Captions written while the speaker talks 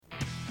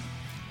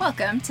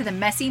Welcome to the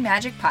Messy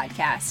Magic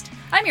Podcast.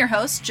 I'm your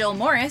host, Jill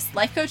Morris,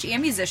 life coach and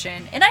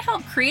musician, and I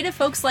help creative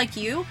folks like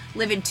you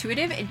live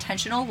intuitive,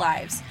 intentional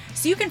lives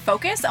so you can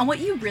focus on what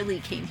you really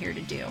came here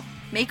to do.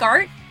 Make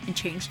art and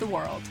change the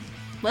world.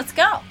 Let's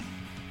go!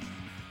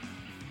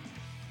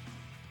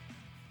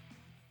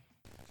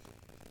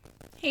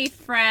 Hey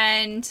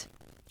friend,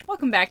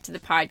 welcome back to the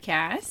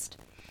podcast.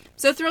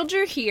 So thrilled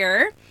you're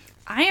here.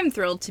 I am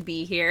thrilled to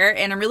be here,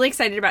 and I'm really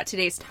excited about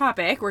today's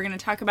topic. We're going to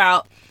talk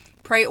about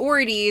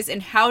priorities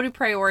and how to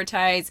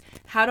prioritize,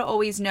 how to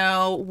always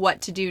know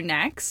what to do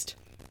next.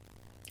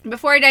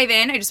 Before I dive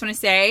in, I just want to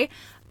say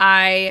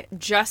I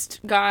just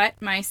got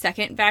my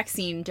second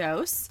vaccine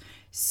dose,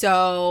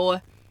 so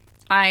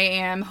I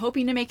am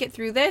hoping to make it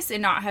through this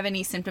and not have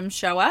any symptoms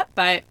show up,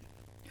 but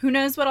who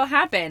knows what'll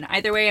happen.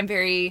 Either way, I'm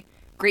very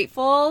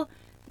grateful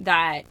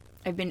that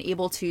I've been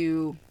able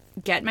to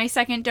get my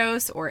second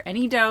dose or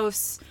any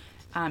dose.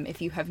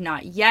 If you have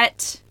not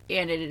yet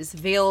and it is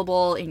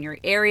available in your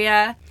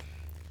area,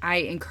 I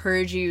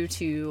encourage you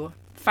to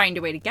find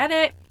a way to get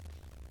it.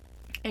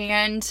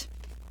 And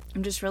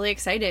I'm just really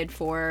excited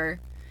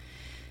for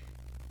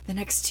the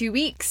next 2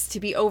 weeks to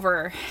be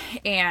over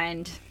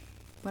and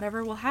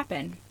whatever will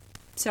happen.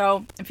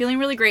 So I'm feeling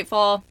really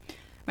grateful.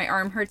 My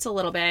arm hurts a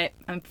little bit.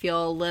 I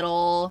feel a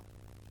little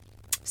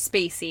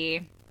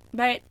spacey,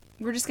 but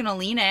we're just going to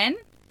lean in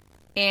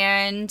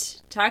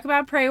and talk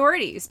about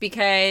priorities,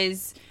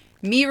 because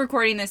me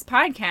recording this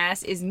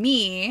podcast is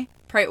me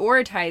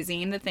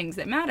prioritizing the things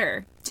that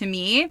matter to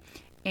me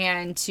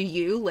and to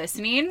you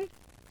listening.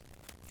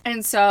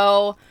 And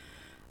so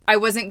I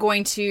wasn't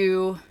going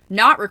to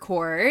not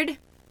record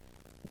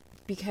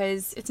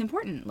because it's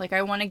important. Like,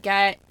 I want to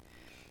get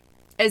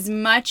as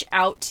much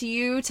out to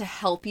you to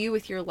help you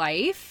with your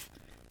life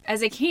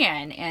as I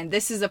can. And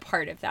this is a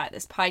part of that.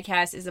 This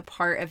podcast is a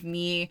part of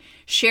me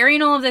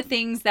sharing all of the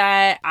things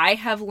that I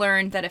have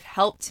learned that have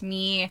helped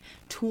me,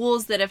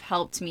 tools that have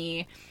helped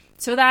me,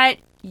 so that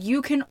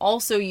you can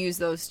also use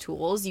those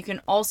tools. You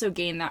can also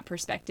gain that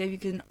perspective. You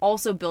can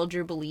also build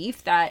your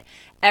belief that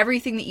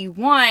everything that you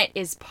want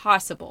is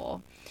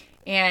possible.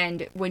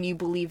 And when you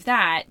believe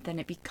that, then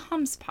it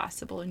becomes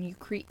possible and you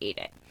create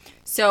it.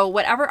 So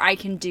whatever I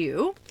can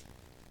do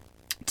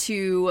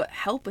to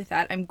help with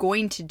that, I'm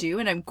going to do,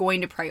 and I'm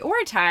going to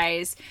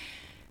prioritize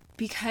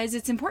because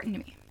it's important to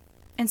me.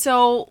 And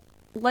so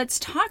let's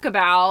talk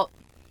about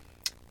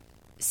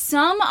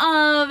some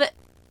of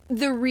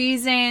the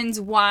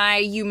reasons why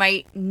you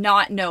might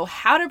not know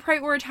how to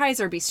prioritize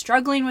or be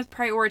struggling with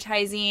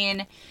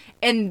prioritizing,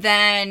 and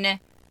then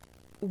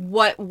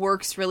what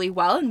works really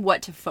well and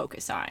what to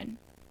focus on.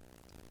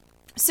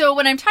 So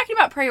when I'm talking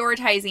about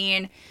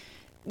prioritizing,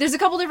 there's a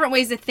couple different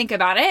ways to think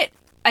about it.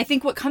 I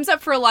think what comes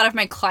up for a lot of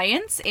my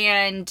clients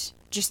and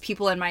just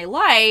people in my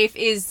life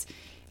is,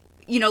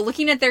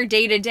 looking at their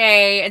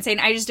day-to-day and saying,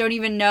 I just don't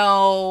even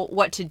know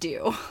what to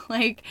do.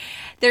 Like,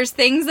 there's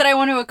things that I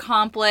want to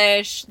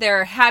accomplish. There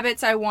are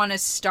habits I want to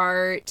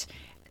start.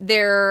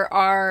 There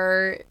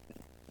are,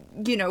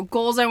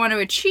 goals I want to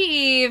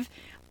achieve.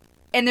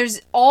 And there's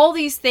all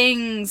these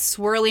things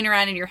swirling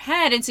around in your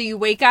head. And so you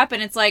wake up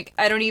and it's like,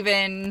 I don't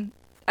even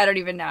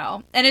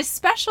know. And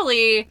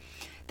especially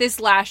this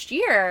last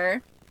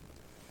year,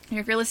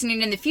 if you're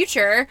listening in the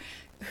future,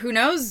 who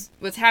knows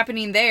what's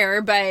happening there,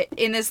 but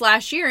in this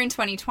last year, in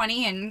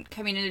 2020 and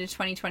coming into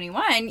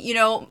 2021,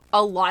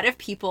 a lot of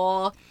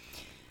people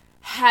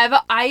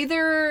have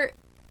either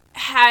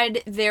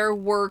had their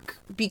work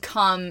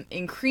become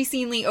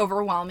increasingly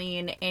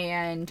overwhelming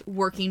and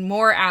working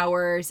more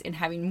hours and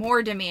having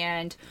more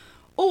demand,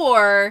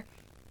 or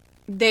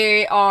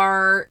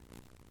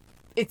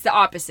it's the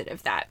opposite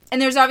of that. And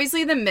there's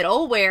obviously the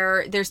middle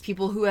where there's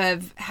people who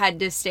have had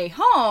to stay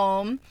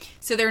home,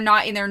 so they're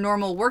not in their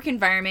normal work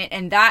environment,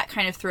 and that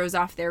kind of throws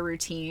off their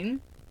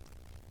routine.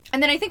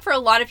 And then I think for a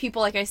lot of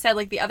people, like I said,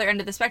 like the other end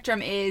of the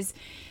spectrum is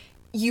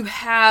you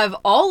have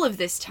all of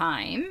this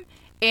time,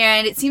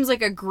 and it seems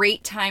like a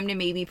great time to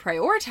maybe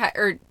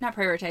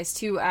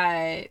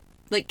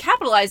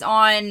capitalize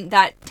on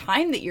that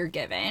time that you're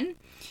given.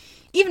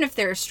 Even if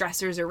there are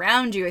stressors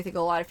around you, I think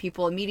a lot of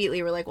people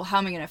immediately were like, well, how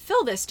am I going to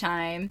fill this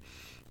time?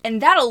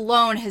 And that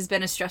alone has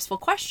been a stressful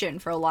question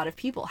for a lot of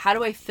people. How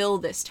do I fill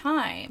this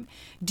time?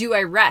 Do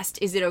I rest?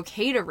 Is it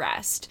okay to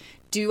rest?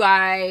 Do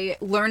I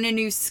learn a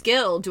new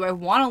skill? Do I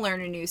want to learn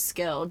a new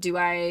skill? Do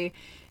I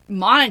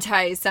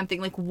monetize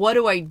something? Like, what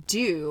do I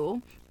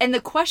do? And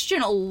the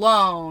question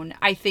alone,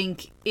 I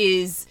think,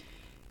 is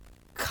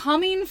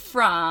coming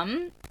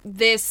from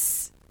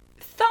this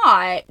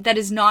thought that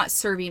is not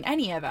serving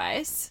any of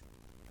us,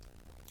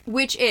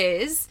 which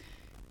is,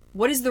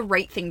 what is the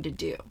right thing to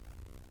do?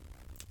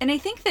 And I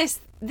think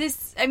this,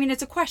 it's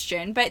a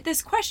question, but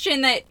this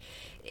question that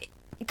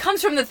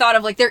comes from the thought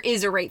of, like, there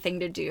is a right thing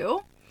to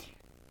do,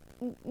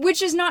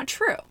 which is not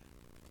true.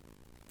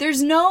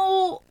 There's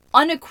no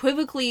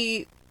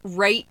unequivocally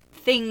right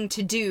thing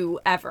to do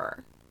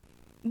ever.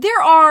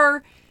 There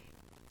are,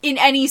 in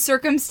any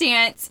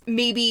circumstance,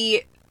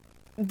 maybe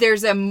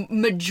there's a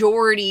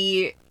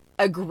majority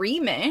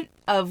agreement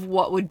of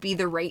what would be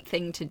the right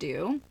thing to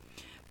do.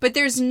 But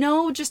there's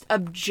no just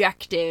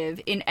objective,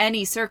 in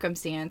any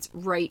circumstance,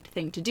 right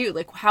thing to do.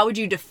 Like, how would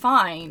you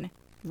define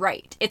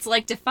right? It's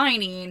like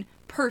defining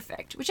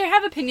perfect, which I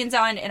have opinions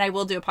on, and I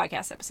will do a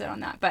podcast episode on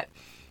that. But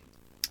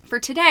for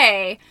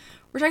today,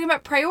 we're talking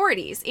about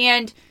priorities.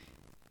 And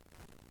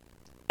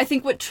I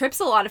think what trips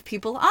a lot of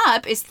people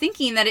up is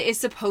thinking that it is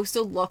supposed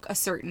to look a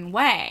certain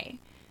way.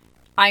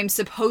 I'm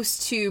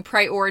supposed to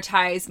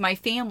prioritize my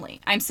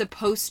family. I'm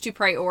supposed to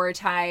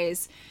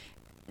prioritize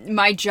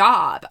my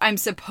job. I'm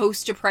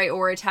supposed to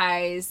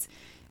prioritize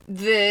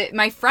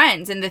my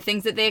friends and the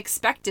things that they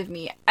expect of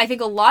me. I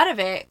think a lot of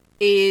it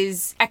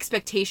is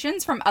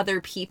expectations from other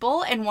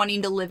people and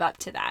wanting to live up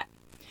to that.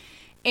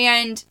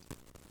 And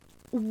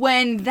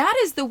when that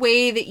is the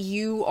way that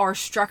you are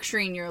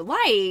structuring your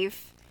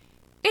life,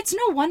 it's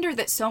no wonder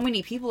that so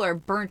many people are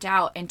burnt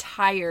out and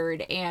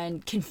tired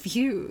and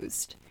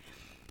confused.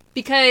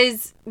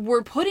 Because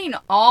we're putting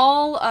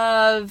all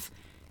of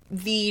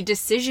the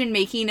decision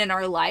making in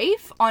our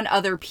life on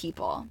other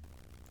people.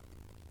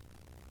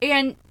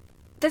 And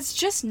that's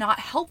just not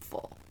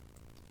helpful.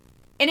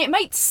 And it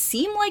might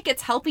seem like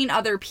it's helping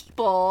other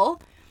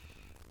people,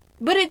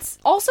 but it's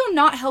also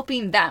not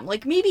helping them.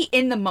 Like maybe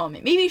in the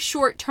moment, maybe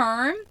short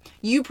term,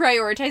 you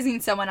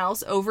prioritizing someone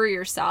else over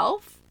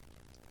yourself,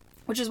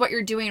 which is what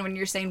you're doing when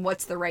you're saying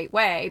what's the right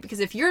way. Because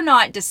if you're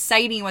not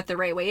deciding what the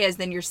right way is,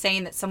 then you're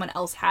saying that someone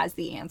else has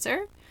the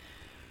answer.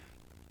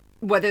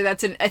 Whether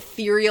that's an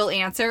ethereal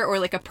answer or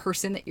like a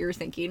person that you're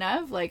thinking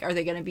of. Like, are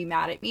they going to be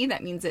mad at me?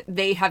 That means that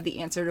they have the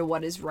answer to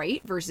what is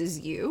right versus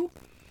you.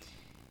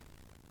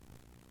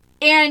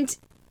 And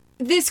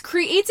this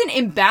creates an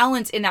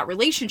imbalance in that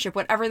relationship,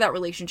 whatever that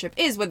relationship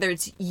is, whether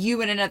it's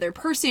you and another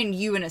person,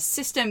 you and a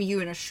system,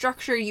 you and a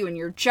structure, you and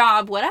your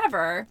job,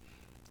 whatever.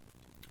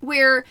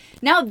 Where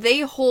now they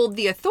hold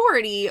the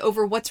authority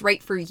over what's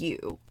right for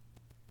you.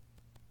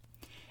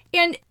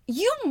 And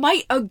you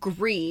might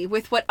agree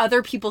with what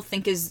other people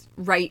think is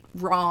right,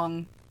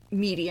 wrong,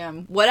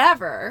 medium,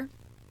 whatever.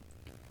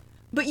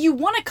 But you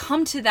want to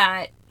come to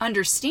that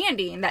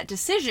understanding, that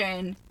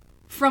decision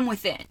from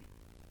within.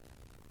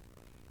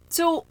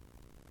 So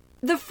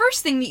the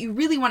first thing that you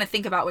really want to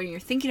think about when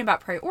you're thinking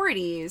about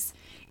priorities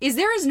is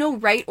there is no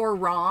right or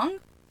wrong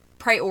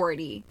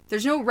priority.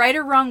 There's no right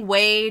or wrong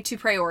way to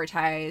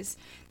prioritize.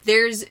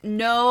 There's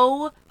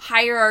no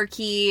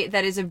hierarchy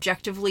that is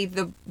objectively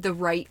the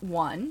right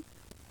one.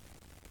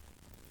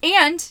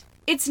 And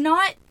it's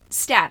not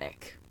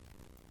static.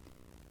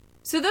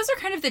 So those are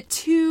kind of the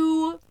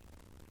two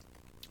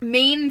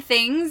main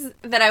things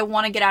that I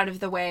want to get out of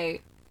the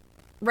way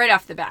right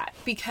off the bat.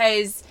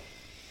 Because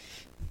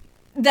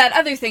that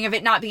other thing of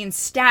it not being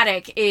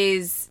static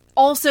is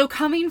also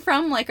coming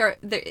from like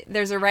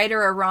there's a right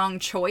or a wrong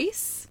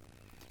choice.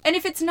 And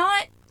if it's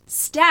not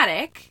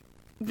static,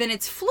 then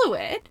it's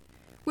fluid,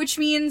 which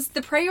means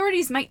the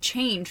priorities might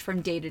change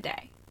from day to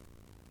day.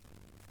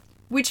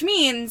 Which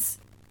means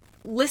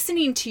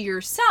listening to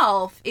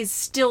yourself is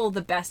still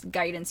the best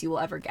guidance you will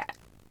ever get.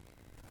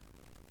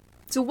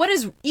 So what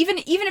is, even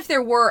if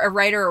there were a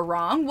right or a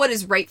wrong, what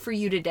is right for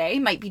you today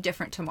might be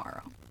different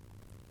tomorrow.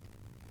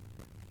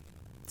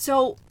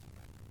 So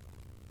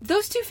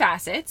those two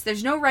facets,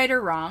 there's no right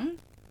or wrong.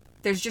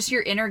 There's just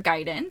your inner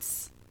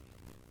guidance.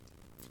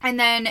 And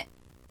then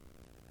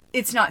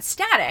it's not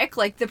static,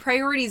 like the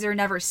priorities are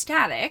never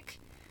static.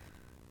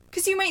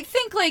 Because you might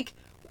think like,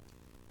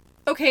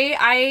 okay,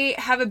 I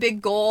have a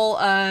big goal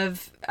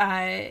of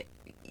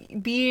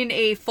being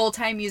a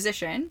full-time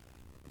musician.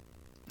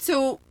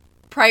 So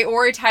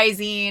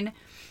prioritizing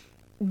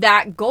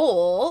that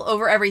goal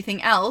over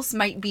everything else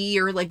might be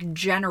your like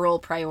general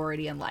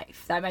priority in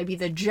life. That might be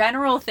the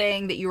general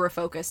thing that you are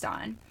focused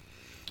on.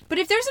 But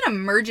if there's an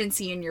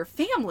emergency in your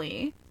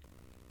family,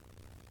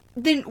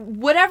 then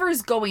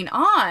whatever's going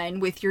on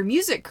with your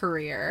music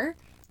career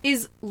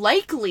is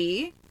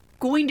likely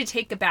going to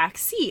take a back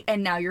seat,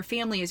 and now your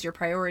family is your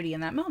priority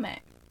in that moment.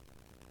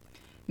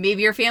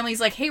 Maybe your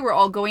family's like, hey, we're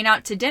all going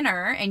out to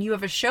dinner and you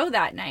have a show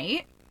that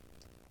night.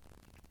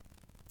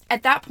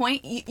 At that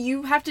point,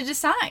 you have to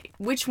decide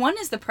which one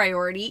is the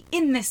priority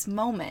in this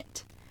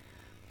moment.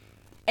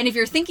 And if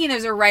you're thinking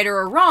there's a right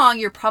or a wrong,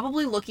 you're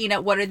probably looking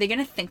at what are they going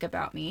to think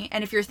about me.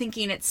 And if you're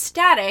thinking it's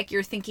static,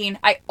 you're thinking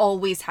I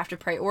always have to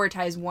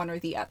prioritize one or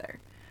the other.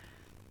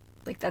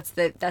 Like that's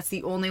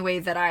the only way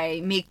that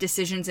I make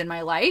decisions in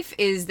my life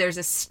is there's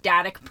a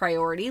static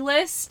priority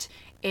list.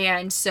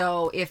 And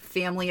so if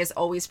family is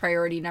always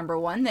priority number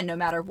one, then no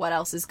matter what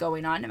else is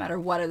going on, no matter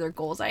what other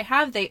goals I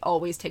have, they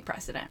always take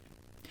precedent.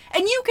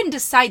 And you can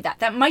decide that.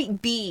 That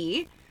might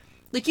be,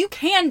 like you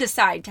can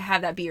decide to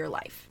have that be your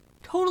life.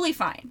 Totally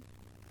fine.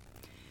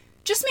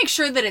 Just make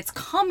sure that it's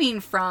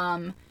coming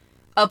from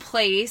a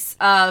place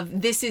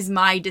of this is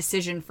my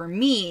decision for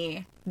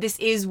me. This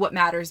is what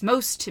matters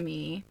most to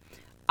me.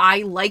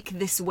 I like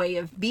this way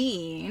of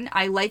being.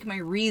 I like my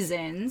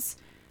reasons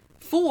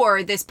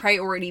for this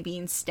priority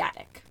being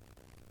static.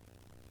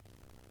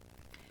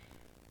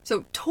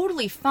 So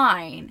totally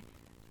fine.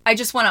 I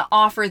just want to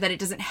offer that it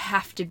doesn't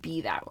have to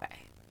be that way.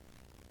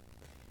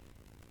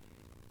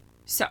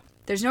 So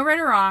There's no right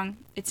or wrong.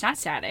 It's not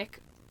static.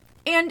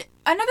 And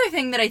another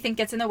thing that I think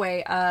gets in the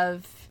way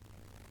of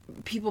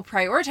people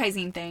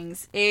prioritizing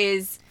things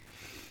is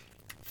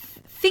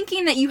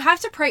thinking that you have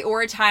to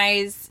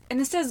prioritize, and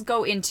this does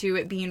go into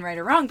it being right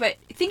or wrong, but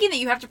thinking that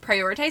you have to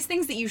prioritize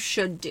things that you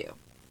should do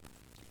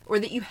or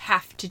that you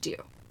have to do.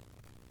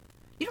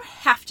 You don't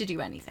have to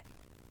do anything.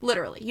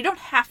 Literally, you don't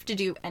have to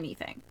do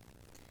anything.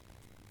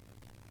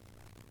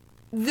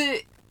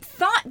 The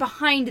thought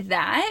behind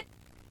that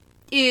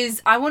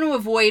is I want to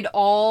avoid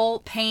all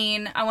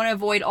pain. I want to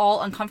avoid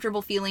all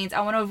uncomfortable feelings.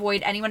 I want to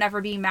avoid anyone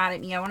ever being mad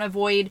at me. I want to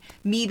avoid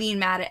me being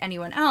mad at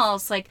anyone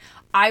else. Like,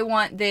 I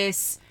want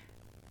this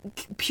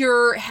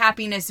pure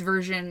happiness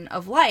version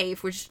of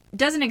life, which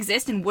doesn't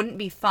exist and wouldn't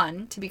be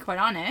fun, to be quite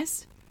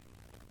honest.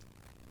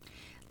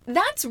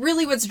 That's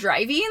really what's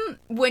driving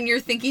when you're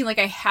thinking, like,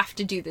 I have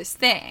to do this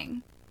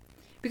thing.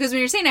 Because when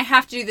you're saying I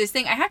have to do this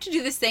thing, I have to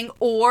do this thing,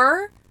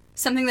 or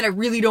something that I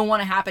really don't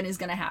want to happen is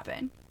going to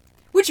happen.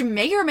 Which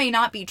may or may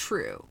not be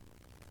true.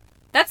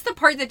 That's the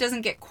part that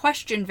doesn't get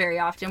questioned very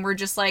often. We're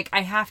just like,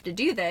 I have to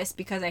do this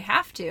because I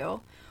have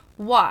to.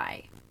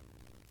 Why?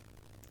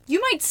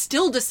 You might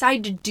still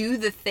decide to do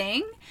the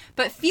thing,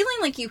 but feeling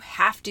like you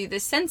have to,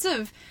 this sense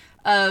of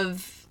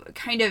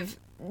kind of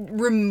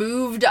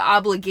removed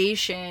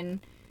obligation,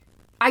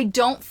 I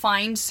don't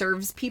find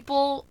serves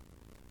people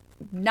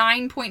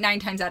 9.9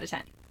 times out of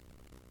 10.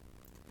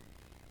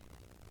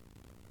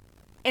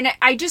 And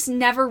I just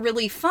never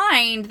really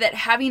find that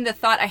having the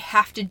thought I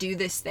have to do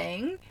this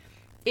thing,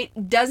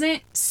 it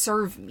doesn't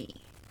serve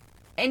me.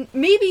 And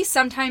maybe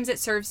sometimes it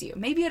serves you.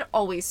 Maybe it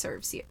always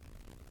serves you.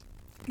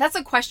 That's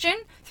a question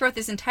throughout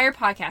this entire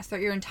podcast,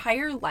 throughout your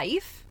entire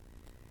life.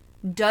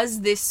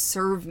 Does this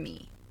serve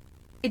me?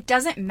 It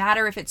doesn't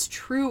matter if it's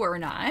true or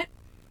not.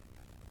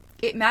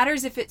 It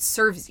matters if it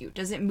serves you.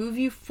 Does it move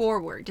you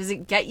forward? Does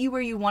it get you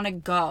where you want to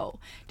go?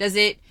 Does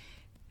it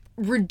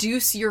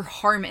reduce your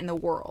harm in the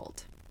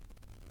world?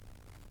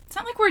 It's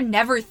not like we're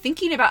never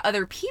thinking about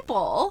other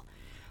people,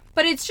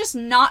 but it's just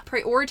not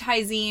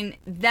prioritizing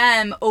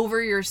them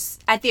over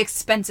at the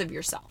expense of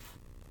yourself.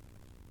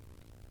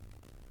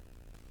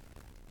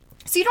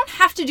 So you don't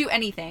have to do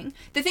anything.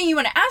 The thing you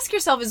want to ask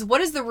yourself is, what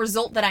is the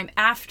result that I'm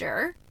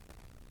after?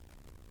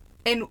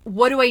 And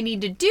what do I need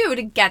to do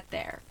to get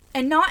there?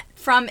 And not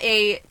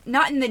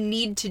in the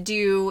need to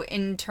do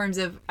in terms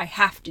of I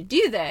have to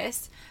do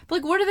this, but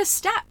like, what are the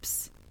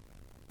steps?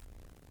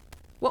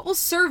 What will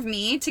serve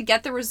me to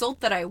get the result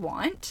that I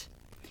want?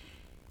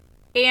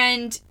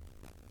 And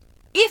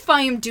if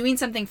I am doing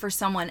something for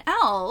someone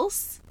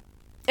else,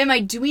 am I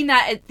doing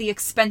that at the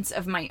expense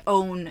of my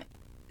own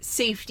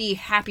safety,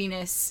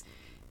 happiness,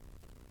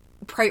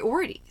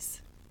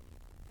 priorities?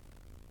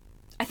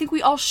 I think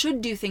we all should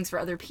do things for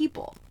other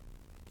people.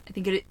 I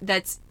think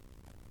that's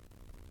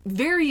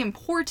very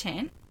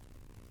important.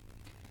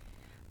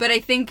 But I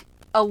think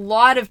a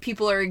lot of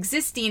people are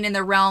existing in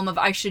the realm of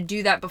I should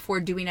do that before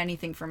doing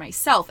anything for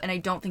myself. And I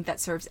don't think that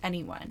serves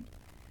anyone.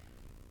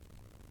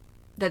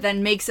 That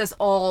then makes us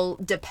all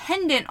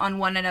dependent on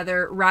one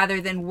another rather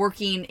than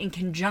working in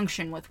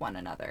conjunction with one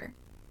another,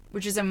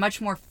 which is a much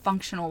more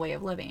functional way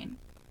of living.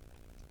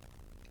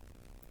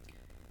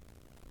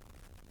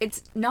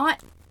 It's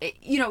not,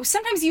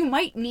 sometimes you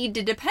might need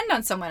to depend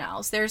on someone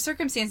else. There are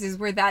circumstances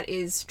where that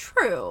is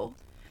true.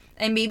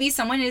 And maybe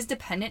someone is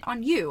dependent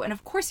on you. And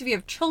of course, if you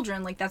have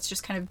children, like, that's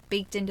just kind of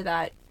baked into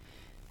that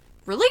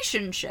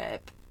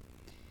relationship.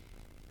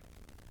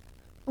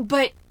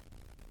 But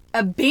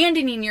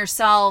abandoning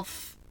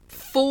yourself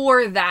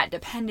for that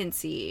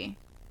dependency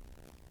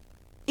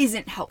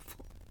isn't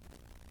helpful.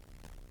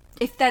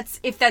 If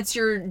that's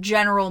your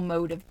general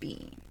mode of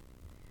being.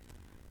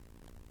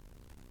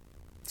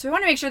 So I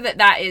want to make sure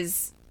that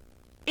is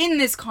in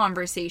this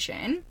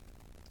conversation.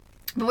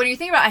 But when you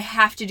think about I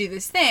have to do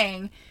this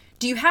thing,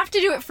 do you have to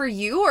do it for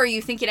you, or are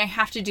you thinking I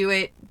have to do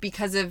it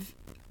because of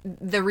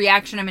the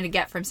reaction I'm going to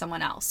get from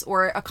someone else,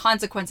 or a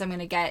consequence I'm going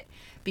to get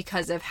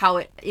because of how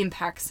it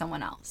impacts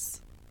someone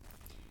else?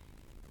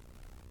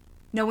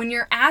 Now, when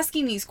you're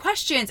asking these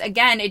questions,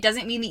 again, it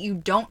doesn't mean that you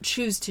don't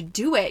choose to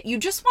do it. You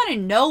just want to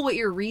know what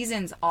your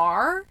reasons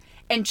are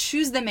and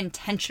choose them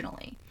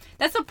intentionally.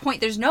 That's the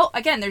point. There's no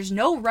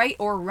right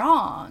or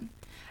wrong.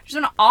 I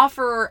just want to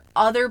offer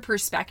other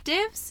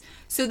perspectives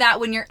so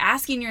that when you're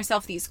asking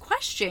yourself these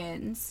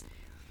questions,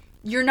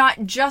 you're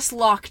not just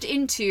locked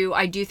into,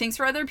 I do things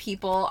for other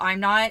people.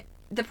 I'm not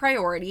the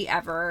priority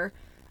ever.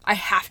 I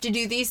have to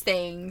do these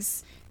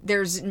things.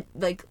 There's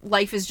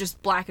life is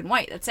just black and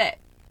white. That's it.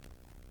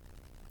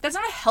 That's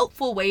not a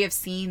helpful way of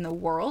seeing the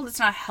world. It's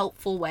not a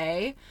helpful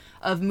way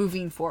of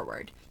moving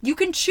forward. You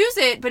can choose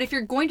it, but if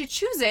you're going to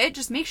choose it,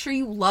 just make sure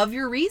you love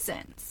your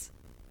reasons.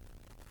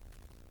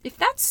 If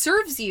that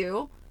serves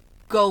you,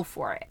 go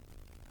for it.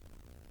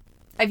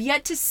 I've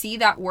yet to see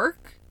that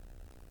work,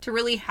 to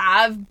really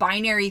have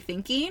binary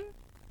thinking.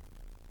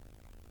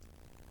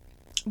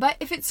 But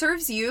if it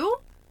serves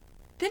you,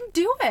 then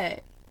do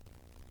it.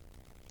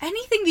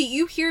 Anything that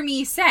you hear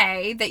me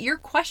say that you're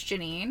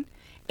questioning,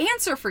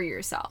 answer for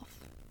yourself.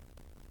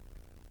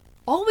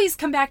 Always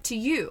come back to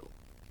you.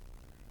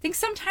 I think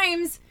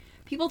sometimes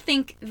people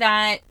think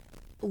that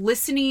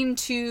listening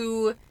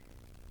to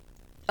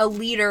a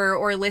leader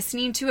or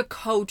listening to a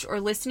coach or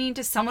listening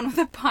to someone with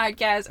a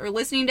podcast or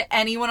listening to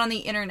anyone on the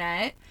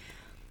internet,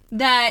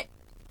 that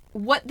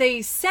what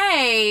they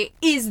say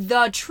is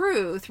the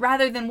truth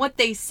rather than what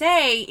they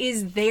say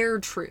is their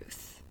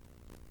truth.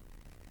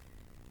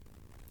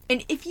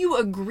 And if you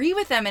agree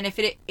with them and if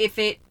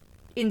it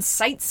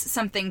incites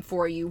something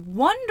for you,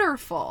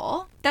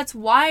 wonderful. That's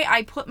why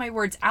I put my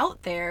words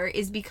out there,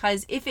 is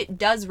because if it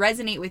does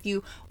resonate with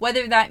you,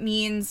 whether that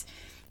means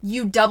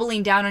you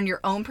doubling down on your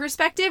own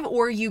perspective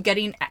or you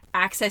getting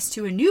access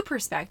to a new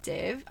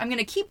perspective, I'm going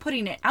to keep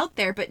putting it out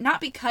there, but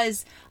not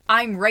because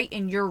I'm right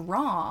and you're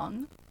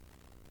wrong.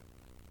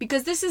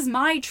 Because this is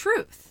my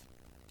truth.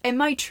 And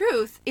my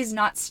truth is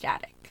not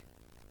static.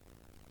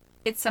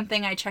 It's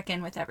something I check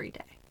in with every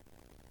day.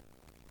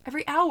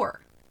 Every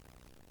hour.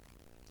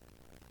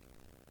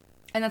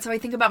 And that's how I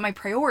think about my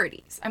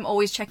priorities. I'm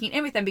always checking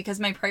in with them because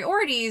my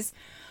priorities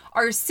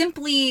are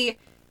simply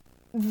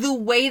the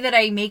way that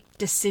I make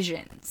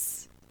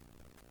decisions.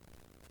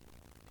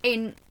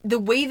 And the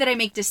way that I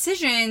make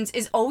decisions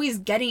is always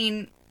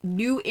getting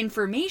new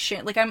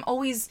information. Like, I'm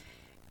always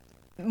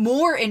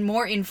more and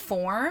more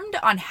informed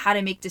on how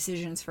to make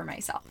decisions for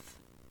myself.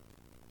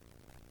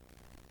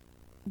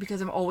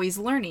 Because I'm always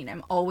learning.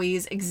 I'm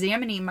always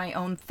examining my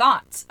own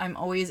thoughts. I'm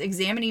always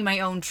examining my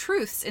own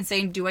truths and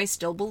saying, do I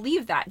still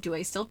believe that? Do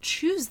I still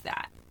choose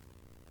that?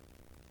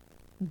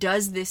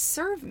 Does this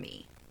serve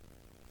me?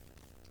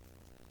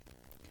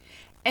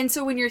 And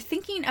so when you're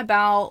thinking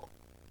about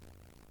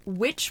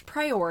which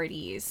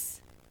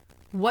priorities,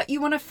 what you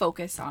want to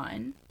focus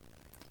on,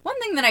 one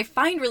thing that I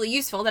find really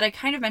useful that I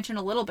kind of mentioned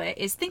a little bit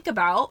is think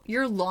about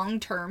your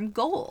long-term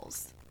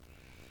goals.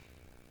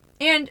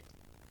 And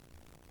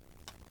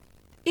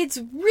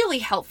it's really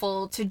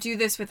helpful to do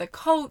this with a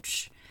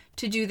coach,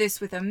 to do this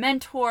with a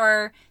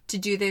mentor, to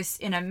do this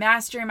in a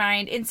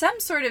mastermind, in some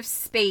sort of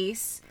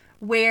space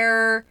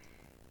where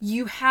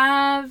you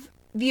have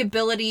the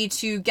ability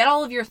to get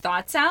all of your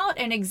thoughts out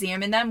and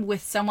examine them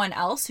with someone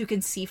else who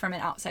can see from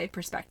an outside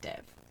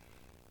perspective.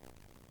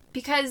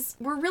 Because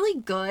we're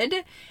really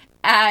good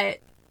at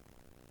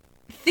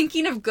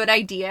thinking of good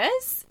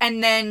ideas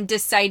and then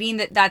deciding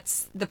that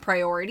that's the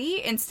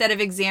priority instead of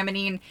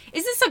examining,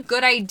 is this a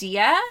good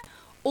idea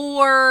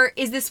or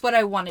is this what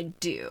I want to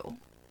do?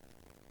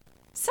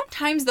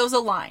 Sometimes those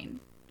align.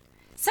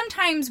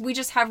 Sometimes we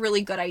just have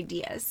really good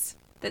ideas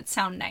that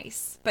sound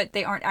nice, but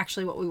they aren't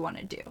actually what we want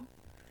to do.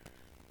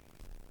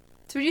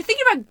 So when you're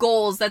thinking about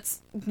goals,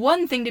 that's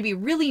one thing to be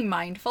really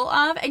mindful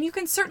of, and you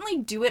can certainly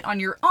do it on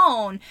your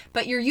own,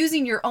 but you're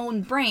using your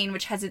own brain,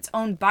 which has its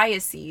own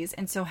biases,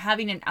 and so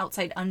having an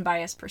outside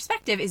unbiased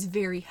perspective is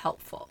very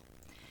helpful.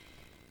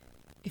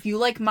 If you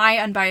like my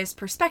unbiased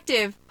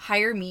perspective,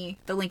 hire me.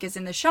 The link is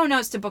in the show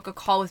notes to book a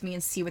call with me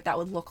and see what that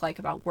would look like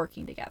about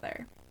working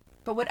together.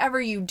 But whatever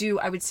you do,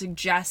 I would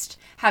suggest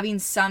having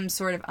some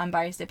sort of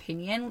unbiased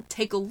opinion.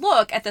 Take a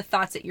look at the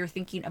thoughts that you're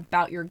thinking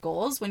about your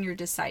goals when you're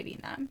deciding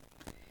them.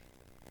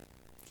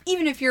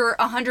 Even if you're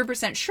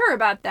 100% sure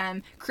about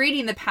them,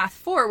 creating the path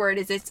forward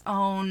is its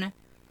own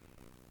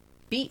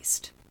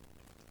beast.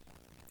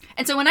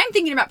 And so when I'm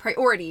thinking about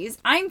priorities,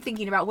 I'm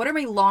thinking about what are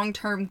my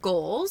long-term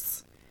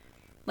goals?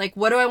 Like,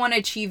 what do I want to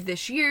achieve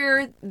this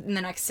year, in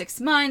the next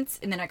 6 months,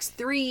 in the next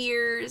 3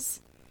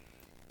 years?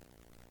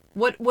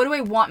 What do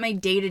I want my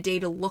day-to-day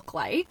to look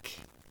like?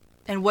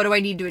 And what do I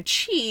need to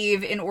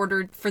achieve in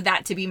order for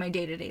that to be my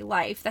day-to-day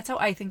life? That's how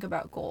I think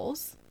about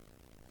goals.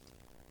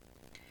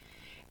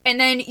 And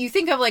then you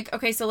think of like,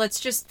 okay, so let's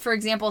just, for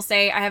example,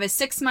 say I have a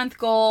 6-month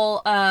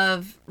goal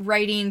of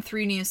writing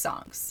 3 new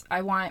songs.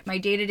 I want my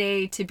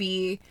day-to-day to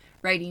be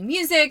writing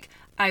music.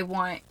 I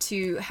want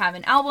to have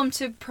an album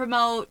to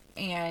promote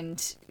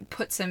and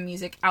put some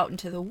music out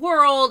into the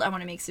world. I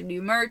want to make some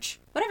new merch,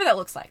 whatever that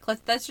looks like.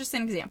 That's just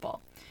an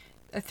example.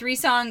 A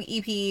 3-song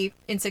EP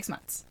in 6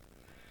 months.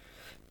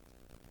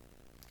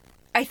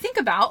 I think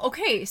about,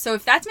 okay, so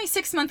if that's my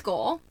 6-month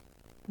goal,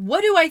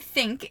 what do I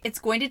think it's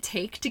going to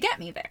take to get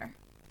me there?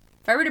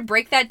 If I were to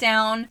break that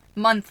down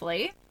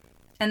monthly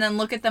and then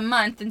look at the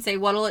month and say,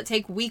 what'll it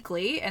take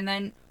weekly? And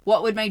then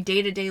what would my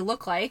day-to-day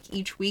look like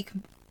each week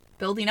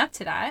building up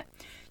to that?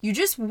 You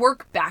just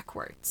work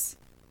backwards.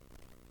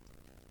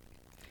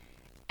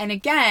 And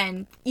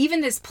again,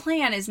 even this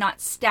plan is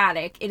not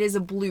static. It is a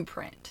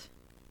blueprint.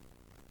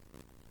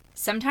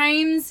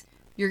 Sometimes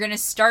you're going to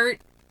start,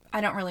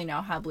 I don't really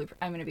know how I'm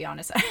going to be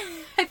honest.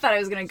 I thought I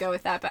was going to go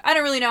with that, but I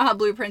don't really know how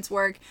blueprints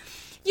work.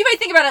 You might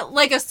think about it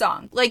like a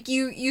song. Like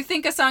you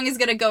think a song is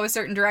going to go a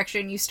certain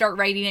direction. You start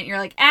writing it and you're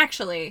like,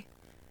 actually,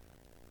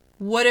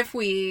 what if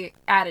we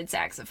added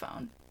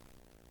saxophone?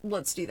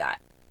 Let's do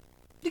that.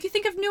 You can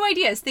think of new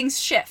ideas. Things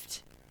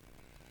shift.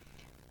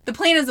 The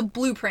plan is a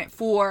blueprint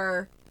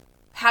for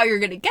how you're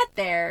going to get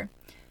there.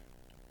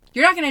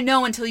 You're not going to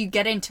know until you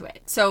get into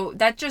it. So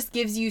that just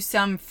gives you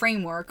some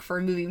framework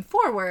for moving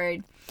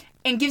forward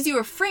and gives you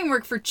a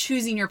framework for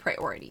choosing your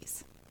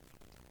priorities.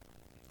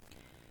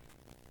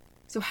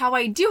 So how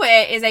I do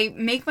it is I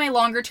make my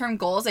longer term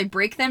goals, I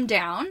break them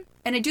down,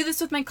 and I do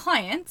this with my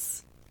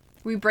clients.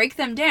 We break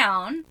them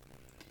down,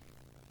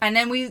 and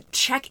then we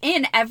check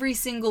in every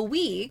single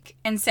week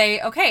and say,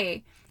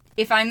 okay,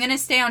 if I'm going to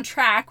stay on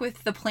track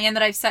with the plan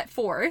that I've set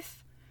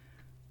forth,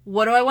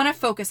 what do I want to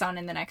focus on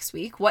in the next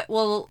week? What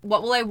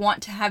will I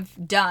want to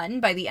have done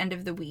by the end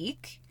of the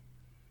week?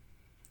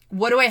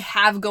 What do I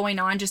have going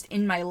on just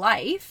in my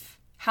life?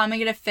 How am I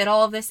going to fit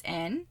all of this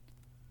in?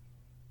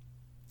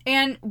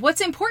 And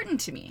what's important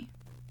to me?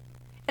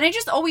 And I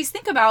just always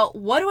think about,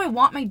 what do I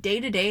want my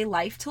day-to-day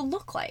life to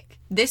look like?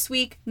 This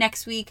week,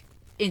 next week,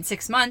 in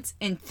 6 months,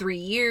 in 3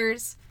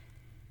 years.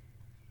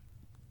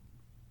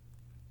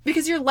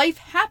 Because your life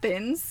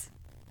happens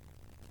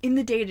in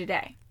the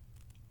day-to-day.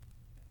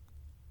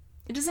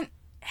 It doesn't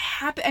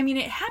happen,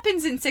 it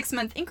happens in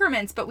 6-month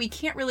increments, but we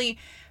can't really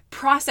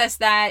process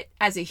that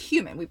as a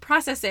human. We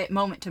process it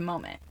moment to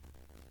moment.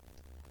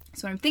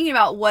 So when I'm thinking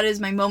about what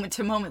does my moment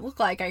to moment look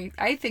like,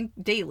 I think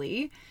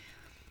daily.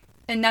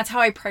 And that's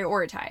how I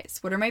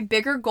prioritize. What are my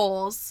bigger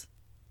goals?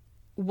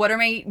 What are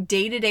my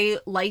day-to-day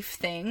life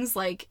things,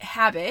 like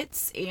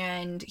habits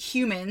and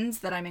humans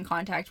that I'm in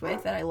contact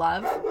with that I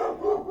love?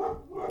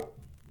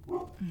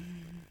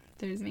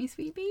 There's my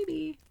sweet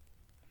baby.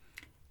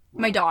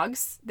 My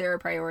dogs, they're a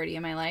priority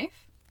in my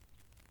life.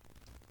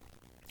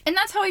 And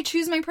that's how I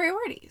choose my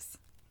priorities.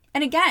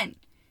 And again,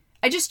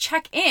 I just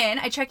check in.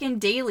 I check in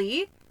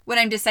daily when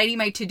I'm deciding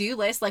my to-do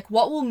list, like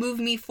what will move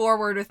me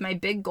forward with my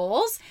big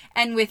goals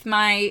and with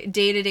my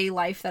day-to-day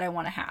life that I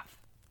want to have.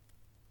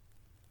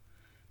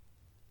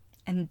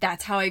 And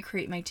that's how I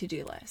create my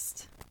to-do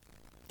list.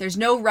 There's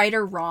no right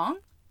or wrong.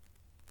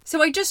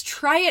 So I just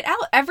try it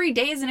out every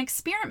day as an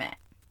experiment.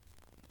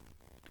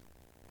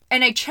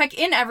 And I check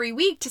in every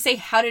week to say,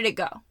 how did it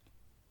go?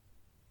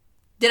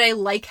 Did I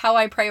like how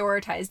I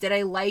prioritized? Did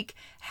I like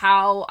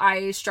how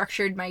I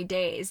structured my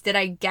days? Did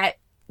I get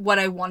what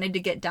I wanted to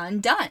get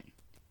done?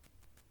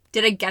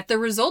 Did I get the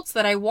results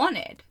that I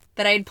wanted,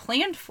 that I had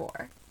planned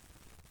for,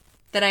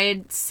 that I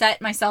had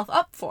set myself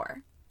up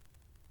for?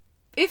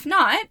 If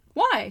not,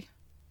 why?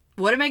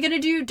 What am I going to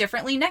do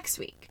differently next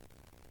week?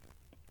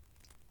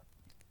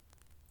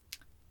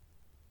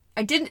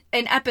 I did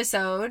an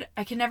episode,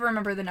 I can never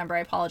remember the number, I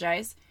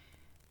apologize,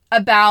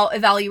 about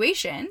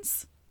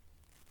evaluations.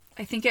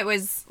 I think it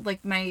was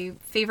like my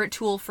favorite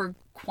tool for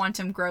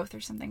quantum growth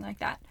or something like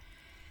that.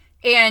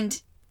 And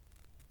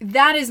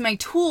that is my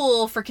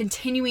tool for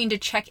continuing to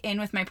check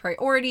in with my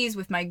priorities,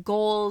 with my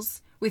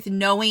goals, with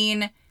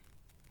knowing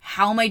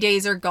how my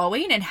days are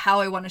going and how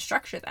I want to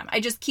structure them. I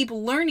just keep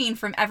learning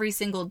from every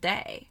single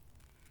day.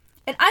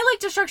 And I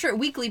like to structure it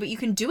weekly, but you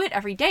can do it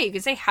every day. You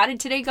can say, how did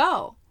today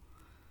go?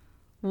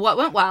 What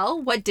went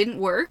well? What didn't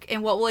work?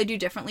 And what will I do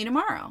differently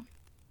tomorrow?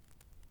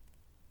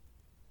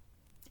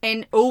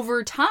 And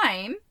over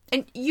time,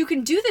 and you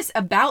can do this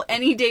about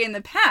any day in the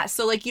past.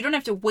 So like you don't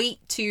have to wait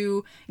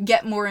to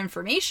get more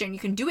information. You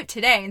can do it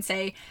today and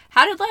say,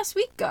 how did last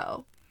week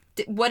go?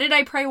 What did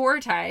I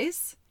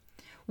prioritize?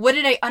 What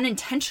did I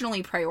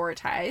unintentionally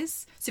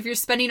prioritize? So if you're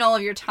spending all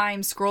of your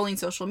time scrolling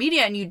social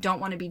media and you don't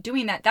want to be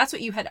doing that, that's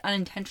what you had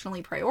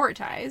unintentionally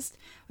prioritized.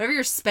 Whatever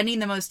you're spending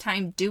the most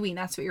time doing,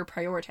 that's what you're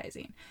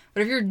prioritizing.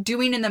 Whatever you're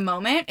doing in the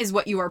moment is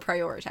what you are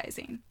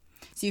prioritizing.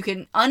 So you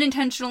can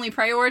unintentionally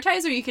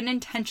prioritize or you can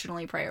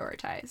intentionally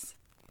prioritize.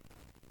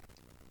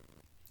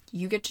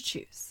 You get to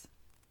choose.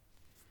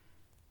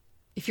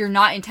 If you're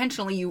not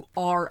intentionally, you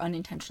are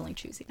unintentionally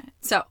choosing it.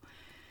 So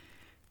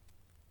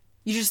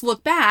you just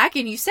look back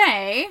and you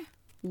say,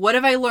 what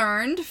have I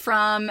learned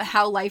from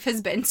how life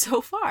has been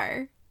so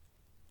far?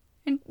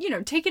 And,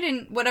 take it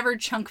in whatever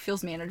chunk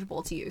feels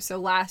manageable to you. So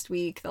last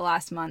week, the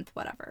last month,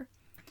 whatever.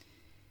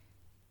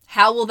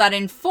 How will that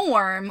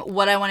inform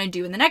what I want to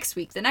do in the next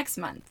week, the next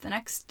month, the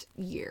next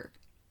year?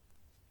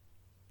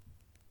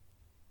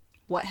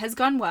 What has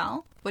gone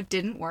well? What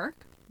didn't work?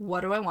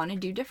 What do I want to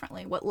do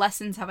differently? What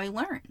lessons have I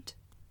learned?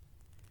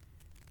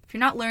 If you're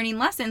not learning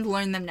lessons,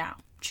 learn them now.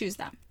 Choose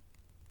them.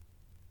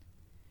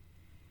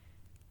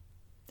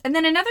 And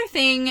then another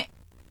thing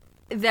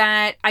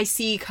that I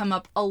see come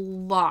up a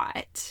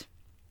lot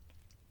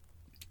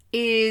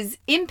is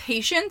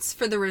impatience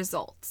for the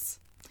results.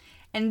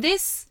 And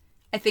this,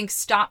 I think,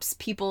 stops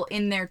people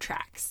in their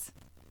tracks.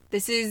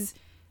 This is,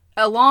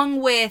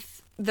 along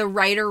with the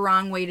right or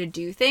wrong way to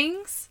do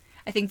things,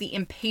 I think the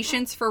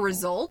impatience for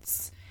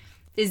results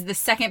is the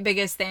second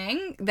biggest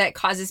thing that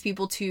causes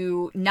people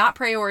to not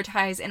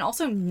prioritize and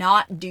also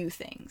not do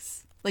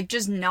things. Like,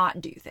 just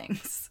not do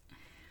things.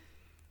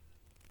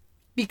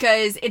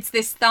 Because it's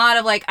this thought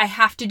of like, I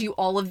have to do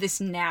all of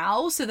this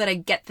now so that I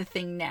get the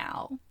thing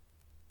now.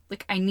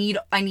 Like, I need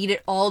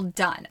it all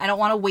done. I don't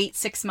want to wait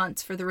 6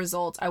 months for the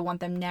results. I want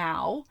them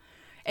now.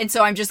 And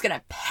so I'm just going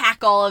to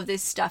pack all of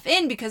this stuff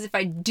in because if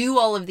I do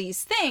all of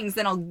these things,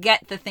 then I'll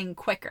get the thing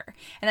quicker.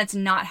 And that's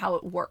not how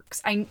it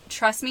works.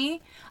 Trust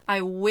me,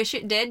 I wish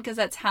it did because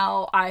that's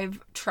how I've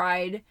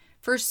tried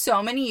for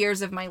so many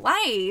years of my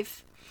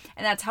life.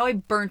 And that's how I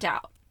burnt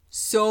out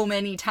so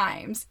many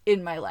times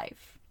in my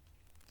life.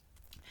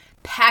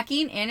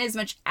 Packing in as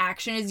much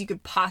action as you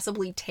could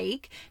possibly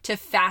take to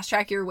fast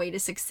track your way to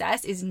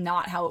success is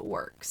not how it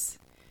works.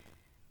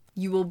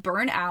 You will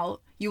burn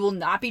out. You will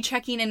not be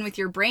checking in with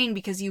your brain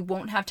because you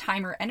won't have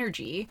time or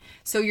energy.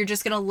 So you're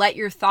just going to let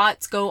your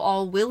thoughts go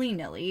all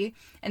willy-nilly,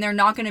 and they're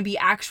not going to be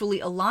actually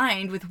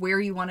aligned with where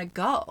you want to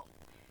go.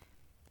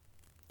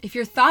 If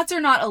your thoughts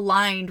are not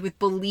aligned with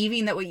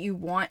believing that what you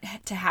want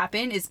to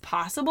happen is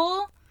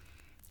possible,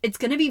 it's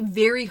going to be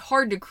very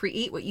hard to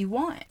create what you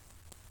want.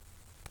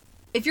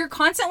 If you're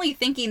constantly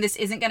thinking this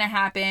isn't going to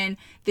happen,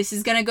 this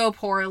is going to go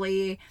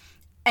poorly,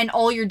 and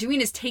all you're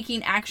doing is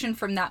taking action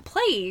from that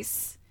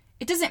place,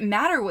 it doesn't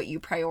matter what you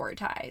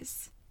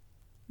prioritize.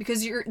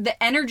 Because the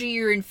energy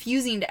you're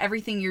infusing to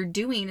everything you're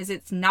doing is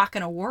it's not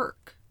going to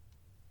work.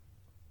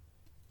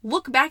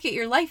 Look back at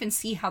your life and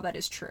see how that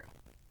is true.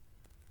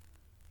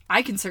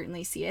 I can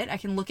certainly see it. I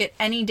can look at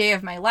any day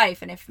of my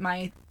life, and if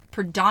my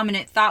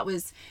predominant thought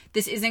was,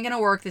 this isn't going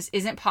to work, this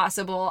isn't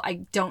possible,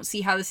 I don't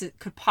see how this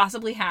could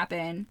possibly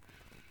happen,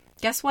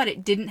 guess what?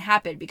 It didn't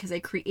happen because I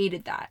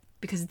created that.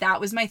 Because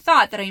that was my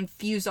thought that I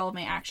infused all of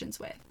my actions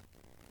with.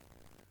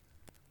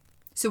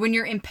 So when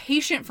you're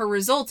impatient for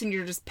results and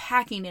you're just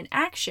packing in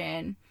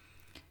action,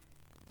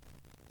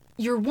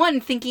 you're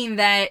thinking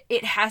that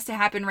it has to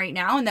happen right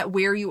now and that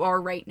where you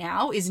are right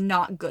now is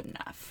not good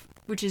enough,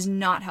 which is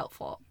not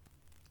helpful.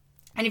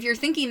 And if you're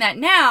thinking that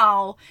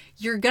now,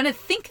 you're going to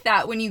think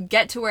that when you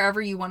get to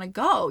wherever you want to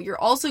go. You're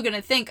also going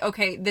to think,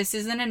 okay, this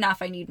isn't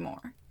enough, I need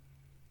more.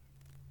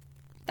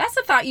 That's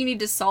the thought you need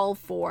to solve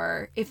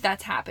for if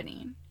that's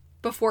happening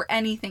before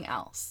anything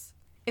else.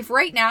 If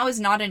right now is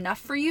not enough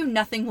for you,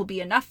 nothing will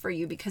be enough for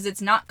you because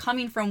it's not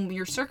coming from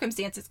your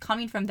circumstance, it's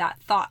coming from that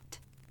thought.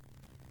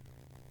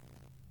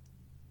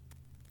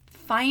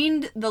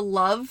 Find the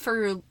love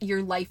for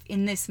your life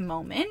in this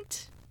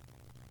moment,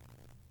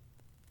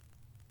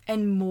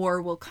 and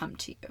more will come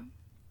to you.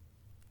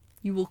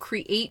 You will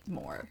create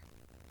more.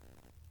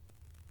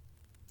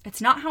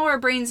 It's not how our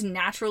brains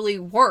naturally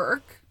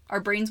work. Our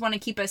brains want to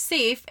keep us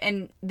safe,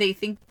 and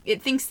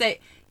it thinks that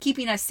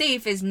keeping us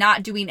safe is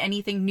not doing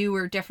anything new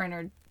or different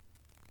or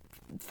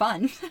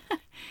fun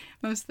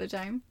most of the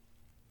time.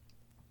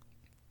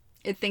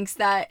 It thinks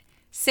that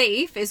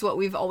safe is what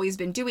we've always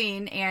been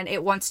doing, and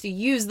it wants to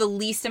use the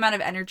least amount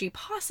of energy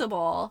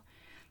possible.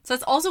 So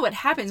that's also what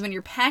happens when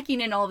you're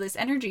packing in all this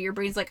energy. Your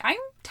brain's like, I'm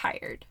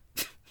tired.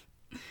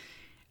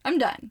 I'm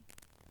done.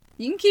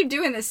 You can keep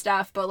doing this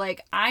stuff, but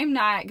I'm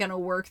not going to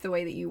work the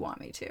way that you want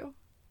me to.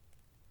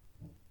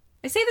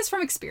 I say this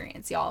from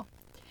experience, y'all.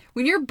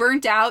 When you're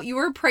burnt out, you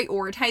are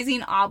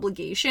prioritizing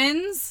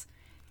obligations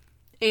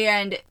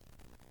and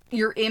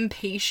your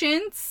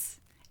impatience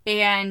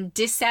and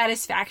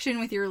dissatisfaction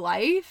with your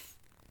life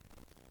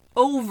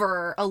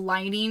over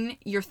aligning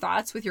your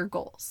thoughts with your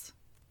goals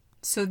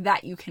so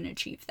that you can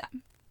achieve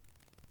them.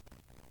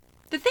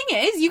 The thing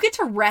is, you get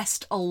to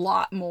rest a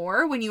lot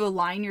more when you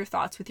align your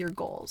thoughts with your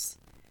goals.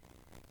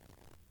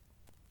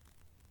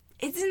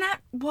 Isn't that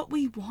what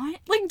we want?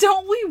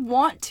 Don't we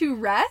want to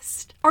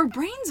rest? Our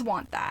brains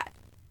want that.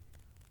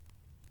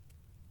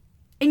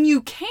 And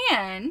you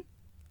can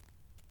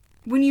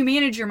when you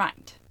manage your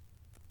mind.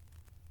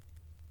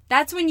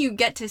 That's when you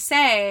get to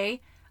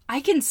say, I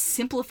can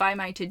simplify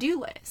my to-do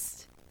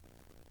list.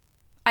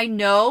 I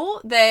know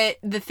that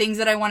the things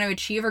that I want to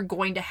achieve are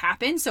going to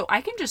happen, so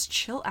I can just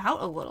chill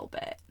out a little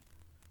bit.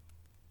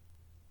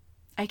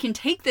 I can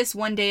take this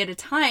one day at a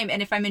time,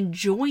 and if I'm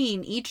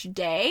enjoying each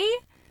day,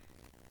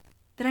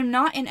 then I'm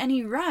not in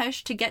any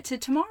rush to get to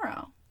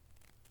tomorrow.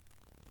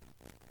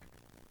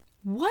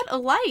 What a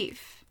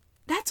life.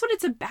 That's what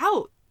it's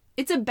about.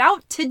 It's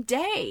about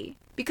today,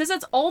 because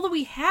that's all that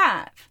we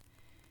have.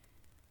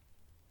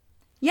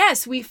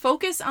 Yes, we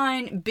focus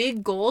on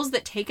big goals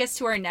that take us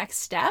to our next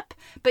step,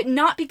 but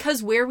not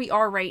because where we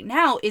are right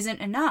now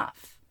isn't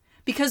enough.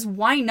 Because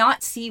why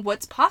not see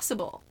what's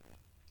possible?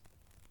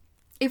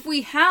 If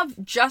we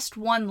have just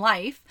one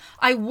life,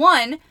 I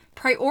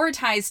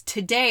prioritize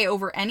today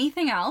over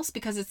anything else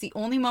because it's the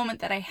only moment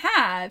that I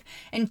have,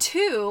 and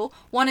 2,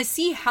 want to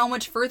see how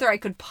much further I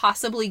could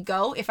possibly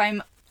go if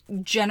I'm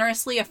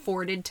generously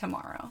afforded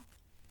tomorrow.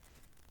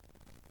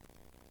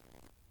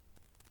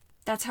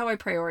 That's how I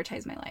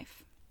prioritize my life.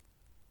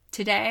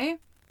 Today,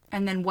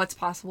 and then what's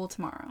possible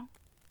tomorrow.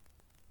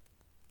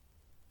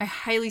 I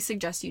highly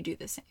suggest you do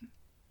the same.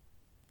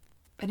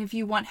 And if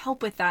you want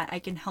help with that, I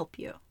can help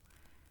you.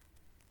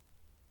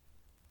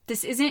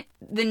 This isn't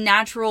the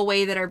natural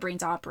way that our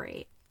brains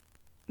operate.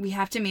 We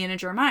have to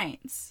manage our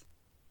minds.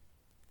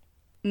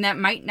 And that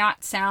might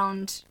not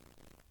sound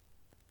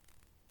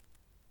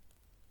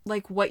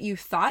like what you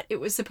thought it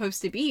was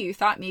supposed to be. You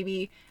thought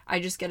maybe I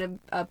just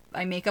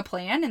I make a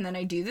plan and then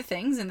I do the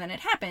things and then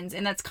it happens.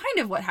 And that's kind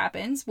of what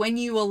happens when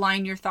you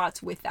align your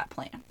thoughts with that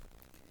plan.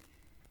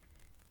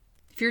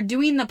 If you're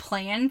doing the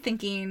plan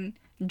thinking,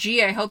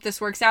 gee, I hope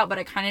this works out, but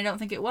I kind of don't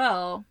think it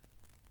will,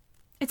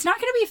 it's not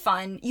going to be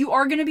fun. You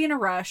are going to be in a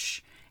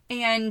rush,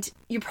 and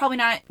you're probably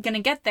not going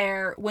to get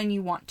there when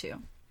you want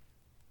to.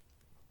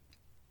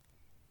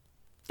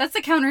 That's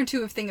the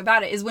counterintuitive thing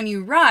about it, is when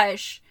you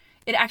rush,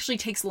 it actually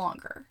takes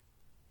longer.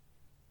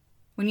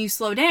 When you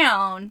slow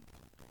down,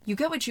 you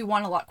get what you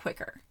want a lot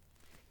quicker.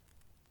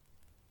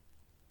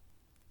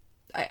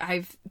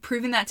 I've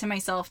proven that to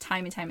myself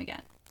time and time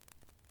again.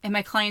 And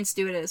my clients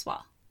do it as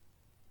well.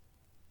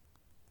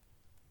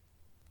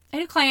 I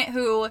had a client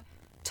who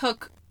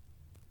took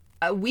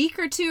a week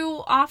or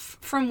two off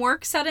from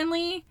work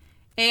suddenly,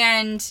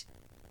 and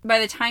by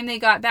the time they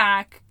got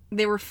back,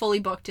 they were fully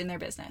booked in their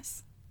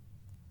business.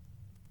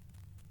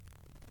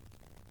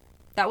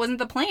 That wasn't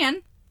the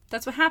plan.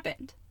 That's what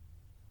happened.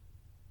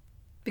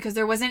 Because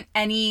there wasn't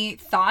any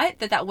thought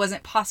that that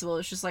wasn't possible. It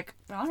was just like,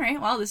 all right,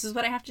 well, this is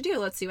what I have to do.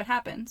 Let's see what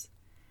happens.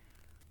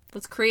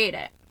 Let's create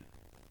it.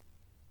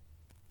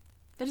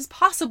 That is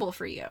possible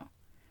for you.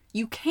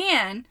 You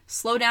can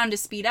slow down to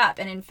speed up.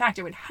 And in fact,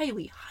 I would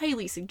highly,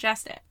 highly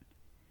suggest it.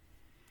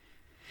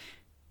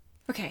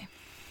 Okay.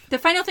 The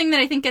final thing that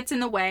I think gets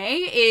in the way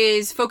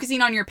is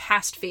focusing on your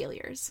past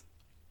failures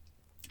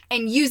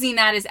and using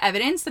that as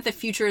evidence that the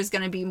future is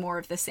going to be more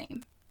of the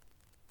same.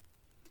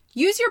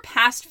 Use your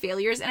past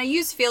failures, and I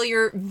use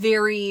failure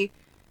very,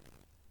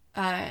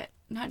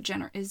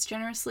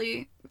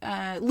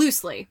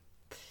 loosely.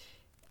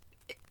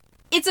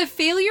 It's a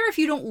failure if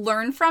you don't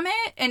learn from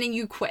it and then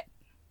you quit.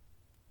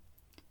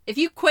 If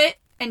you quit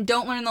and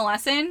don't learn the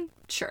lesson,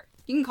 sure,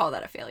 you can call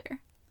that a failure.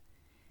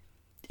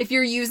 If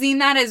you're using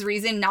that as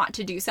reason not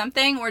to do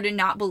something or to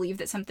not believe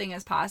that something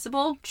is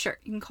possible, sure,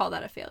 you can call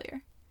that a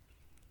failure.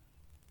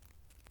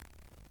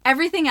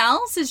 Everything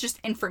else is just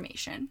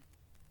information.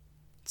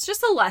 It's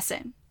just a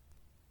lesson.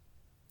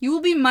 You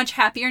will be much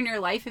happier in your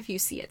life if you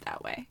see it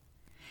that way.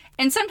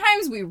 And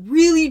sometimes we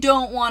really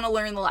don't want to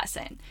learn the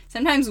lesson.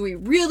 Sometimes we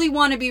really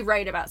want to be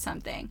right about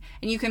something.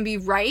 And you can be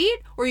right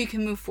or you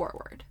can move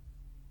forward.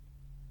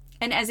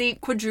 And as a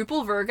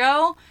quadruple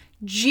Virgo,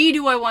 gee,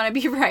 do I want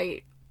to be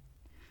right.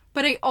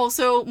 But I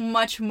also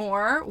much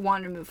more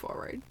want to move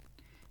forward.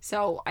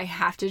 So I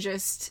have to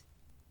just,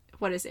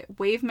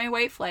 wave my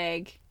white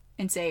flag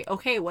and say,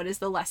 okay, what is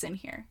the lesson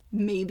here?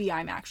 Maybe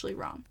I'm actually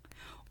wrong.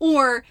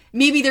 Or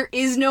maybe there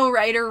is no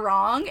right or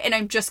wrong, and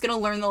I'm just going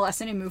to learn the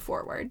lesson and move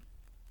forward.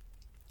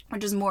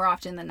 Which is more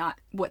often than not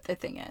what the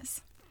thing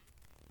is.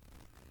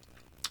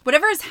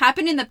 Whatever has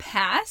happened in the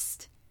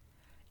past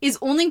is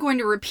only going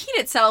to repeat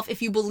itself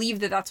if you believe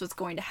that that's what's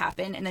going to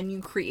happen, and then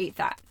you create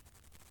that.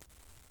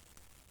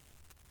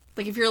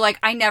 Like if you're like,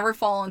 I never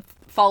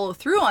follow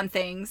through on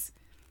things,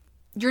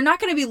 you're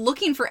not going to be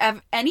looking for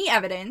any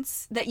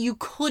evidence that you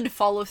could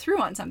follow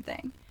through on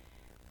something.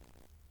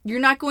 You're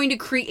not going to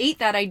create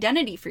that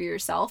identity for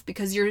yourself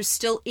because you're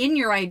still in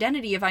your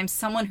identity of I'm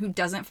someone who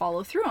doesn't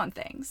follow through on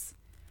things.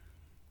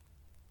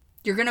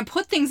 You're going to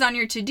put things on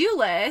your to-do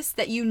list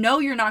that you know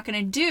you're not going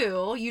to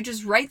do. You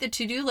just write the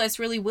to-do list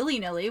really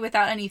willy-nilly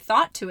without any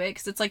thought to it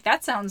because it's like,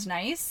 that sounds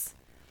nice.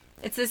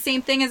 It's the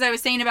same thing as I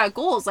was saying about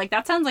goals. Like,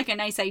 that sounds like a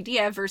nice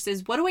idea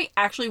versus what do I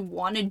actually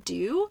want to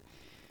do?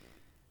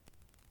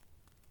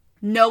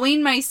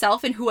 Knowing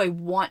myself and who I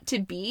want to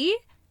be,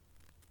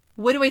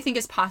 what do I think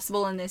is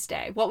possible in this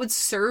day? What would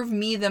serve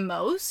me the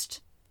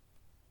most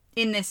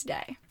in this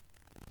day?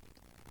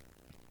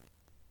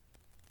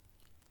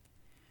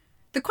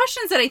 The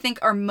questions that I think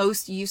are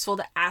most useful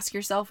to ask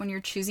yourself when you're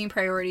choosing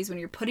priorities, when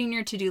you're putting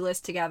your to-do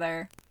list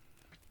together,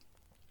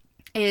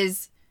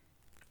 is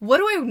what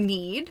do I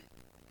need?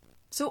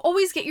 So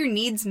always get your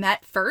needs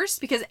met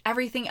first because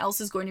everything else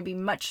is going to be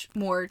much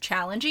more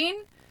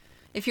challenging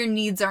if your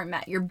needs aren't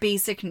met. Your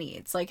basic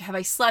needs, like have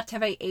I slept,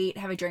 have I ate,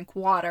 have I drank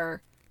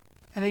water,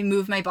 have I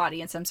moved my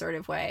body in some sort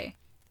of way?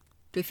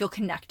 Do I feel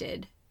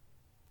connected?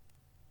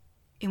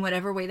 In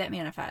whatever way that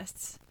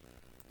manifests.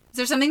 Is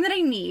there something that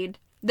I need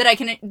that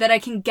I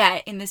can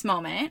get in this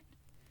moment?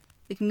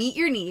 Like, meet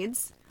your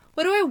needs.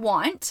 What do I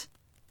want?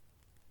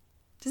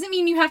 Doesn't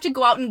mean you have to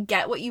go out and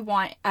get what you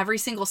want every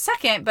single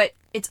second, but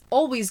it's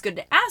always good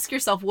to ask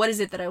yourself, what is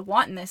it that I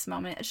want in this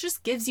moment? It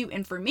just gives you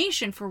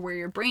information for where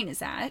your brain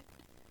is at.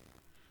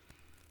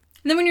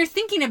 And then when you're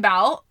thinking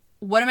about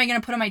what am I going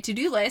to put on my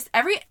to-do list,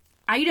 every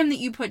item that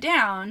you put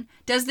down,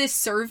 does this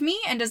serve me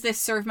and does this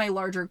serve my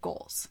larger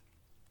goals?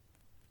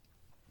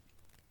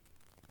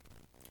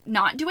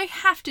 Not, do I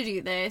have to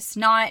do this?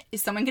 Not,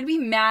 is someone going to be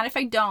mad if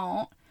I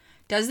don't?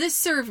 Does this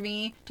serve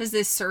me? Does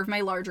this serve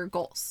my larger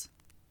goals?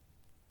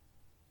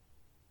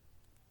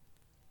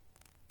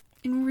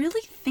 And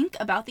really think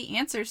about the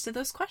answers to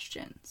those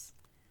questions.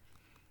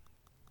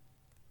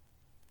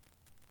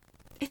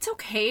 It's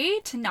okay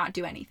to not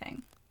do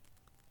anything.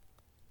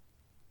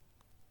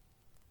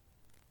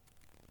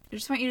 I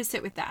just want you to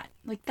sit with that.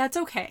 Like, that's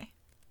okay.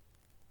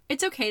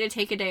 It's okay to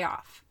take a day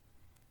off.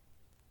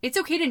 It's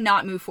okay to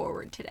not move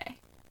forward today.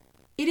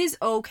 It is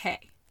okay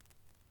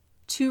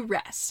to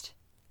rest.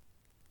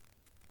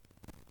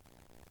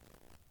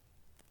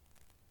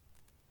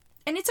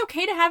 And it's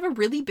okay to have a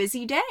really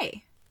busy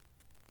day.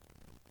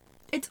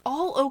 It's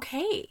all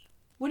okay.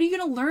 What are you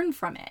going to learn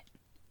from it?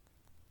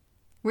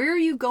 Where are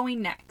you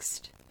going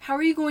next? How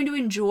are you going to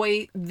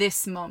enjoy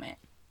this moment?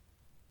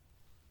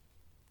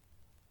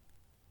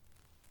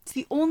 It's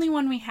the only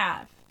one we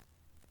have.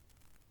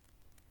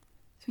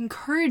 So I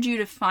encourage you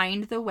to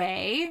find the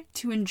way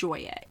to enjoy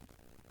it,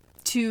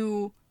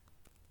 to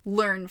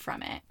learn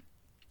from it,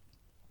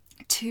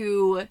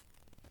 to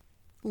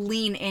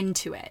lean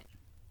into it.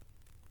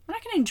 We're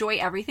not going to enjoy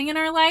everything in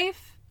our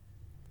life,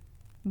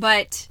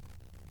 but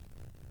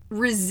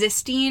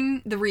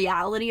resisting the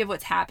reality of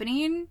what's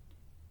happening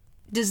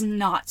does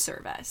not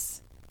serve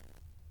us.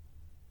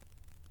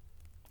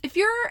 If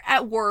you're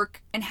at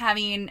work and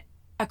having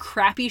a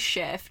crappy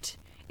shift,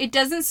 it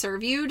doesn't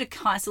serve you to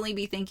constantly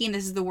be thinking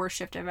this is the worst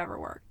shift I've ever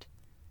worked.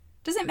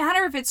 Doesn't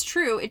matter if it's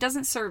true, it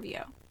doesn't serve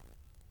you.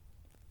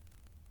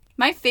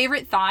 My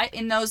favorite thought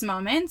in those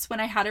moments when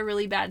I had a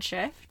really bad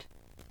shift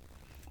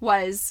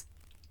was,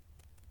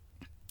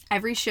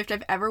 every shift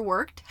I've ever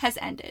worked has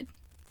ended.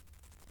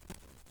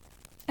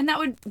 And that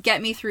would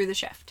get me through the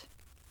shift.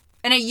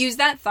 And I use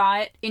that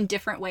thought in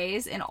different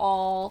ways in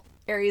all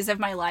areas of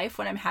my life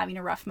when I'm having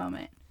a rough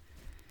moment.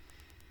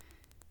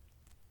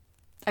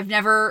 I've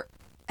never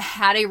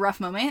had a rough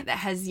moment that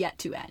has yet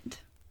to end.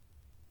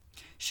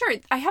 Sure,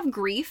 I have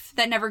grief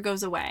that never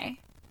goes away.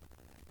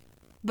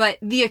 But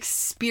the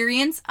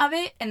experience of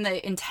it and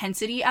the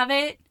intensity of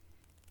it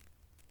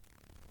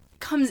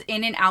comes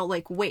in and out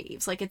like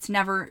waves. Like it's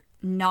never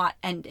not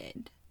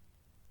ended.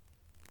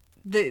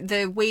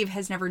 The wave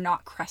has never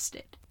not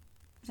crested.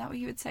 Is that what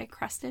you would say?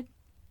 Crested?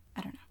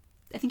 I don't know.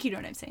 I think you know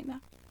what I'm saying,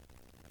 though.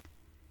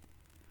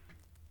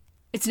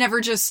 It's never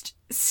just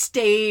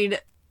stayed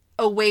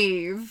a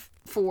wave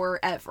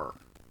forever,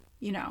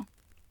 you know?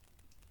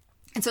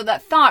 And so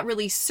that thought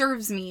really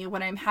serves me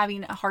when I'm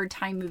having a hard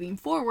time moving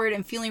forward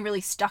and feeling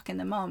really stuck in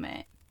the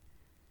moment.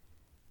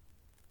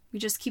 We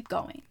just keep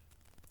going.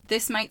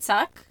 This might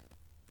suck,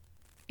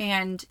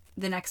 and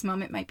the next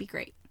moment might be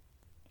great.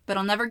 But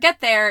I'll never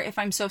get there if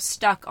I'm so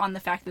stuck on the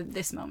fact that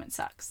this moment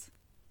sucks.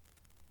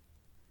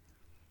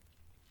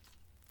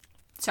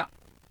 So,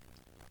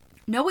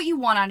 know what you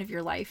want out of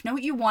your life. Know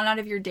what you want out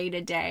of your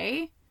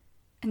day-to-day.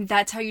 And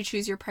that's how you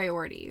choose your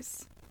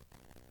priorities.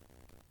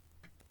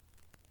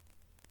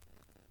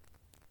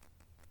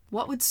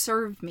 What would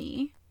serve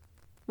me?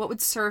 What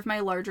would serve my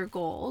larger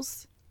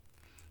goals?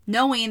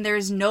 Knowing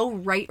there's no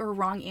right or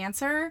wrong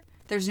answer.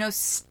 There's no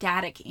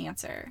static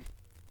answer.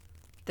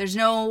 There's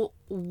no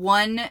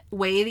one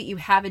way that you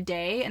have a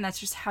day, and that's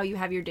just how you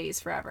have your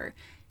days forever.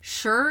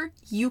 Sure,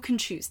 you can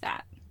choose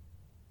that.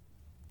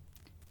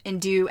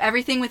 And do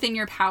everything within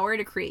your power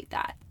to create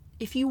that,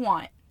 if you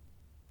want.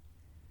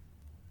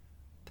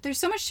 But there's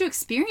so much to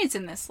experience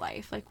in this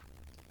life. Like,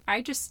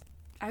 I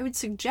would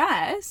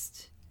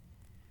suggest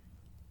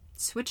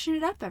switching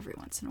it up every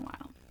once in a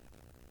while.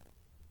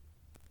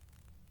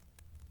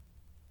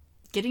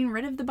 Getting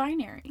rid of the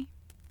binary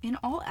in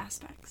all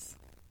aspects.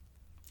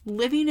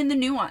 Living in the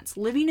nuance,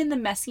 living in the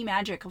messy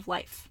magic of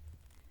life.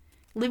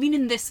 Living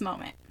in this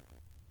moment.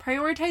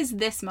 Prioritize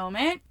this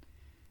moment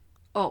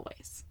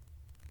always.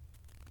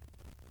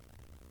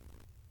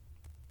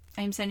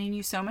 I'm sending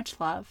you so much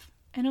love,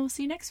 and I will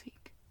see you next week.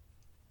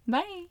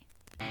 Bye.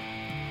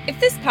 If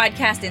this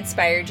podcast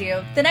inspired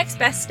you, the next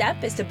best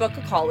step is to book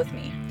a call with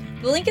me.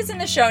 The link is in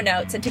the show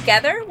notes, and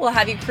together we'll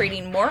have you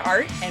creating more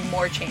art and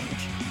more change.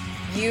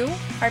 You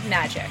are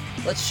magic.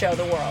 Let's show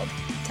the world.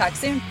 Talk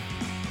soon.